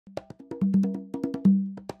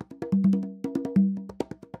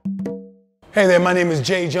Hey there, my name is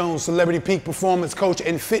Jay Jones, Celebrity Peak Performance Coach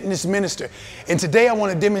and Fitness Minister. And today I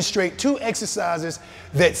want to demonstrate 2 exercises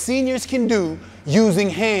that seniors can do using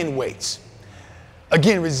hand weights.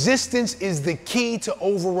 Again, resistance is the key to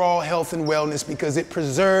overall health and wellness because it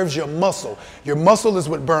preserves your muscle. Your muscle is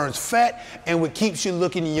what burns fat and what keeps you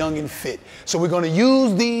looking young and fit. So we're going to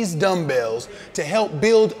use these dumbbells to help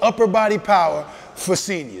build upper body power for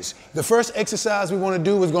seniors. The first exercise we want to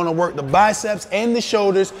do is going to work the biceps and the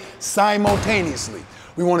shoulders simultaneously.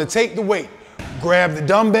 We want to take the weight, grab the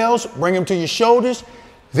dumbbells, bring them to your shoulders,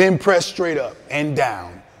 then press straight up and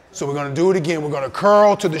down. So we're going to do it again. We're going to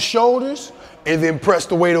curl to the shoulders and then press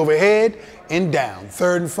the weight overhead and down.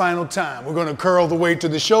 Third and final time. We're going to curl the weight to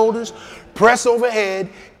the shoulders, press overhead,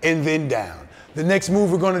 and then down. The next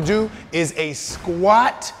move we're going to do is a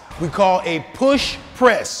squat we call a push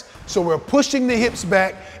press. So we're pushing the hips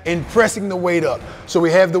back and pressing the weight up. So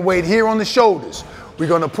we have the weight here on the shoulders. We're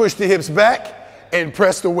going to push the hips back and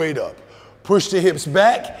press the weight up. Push the hips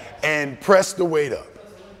back and press the weight up.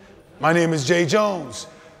 My name is Jay Jones,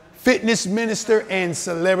 Fitness Minister and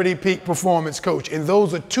Celebrity Peak Performance Coach. And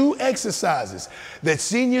those are 2 exercises that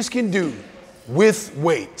seniors can do with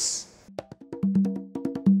weights.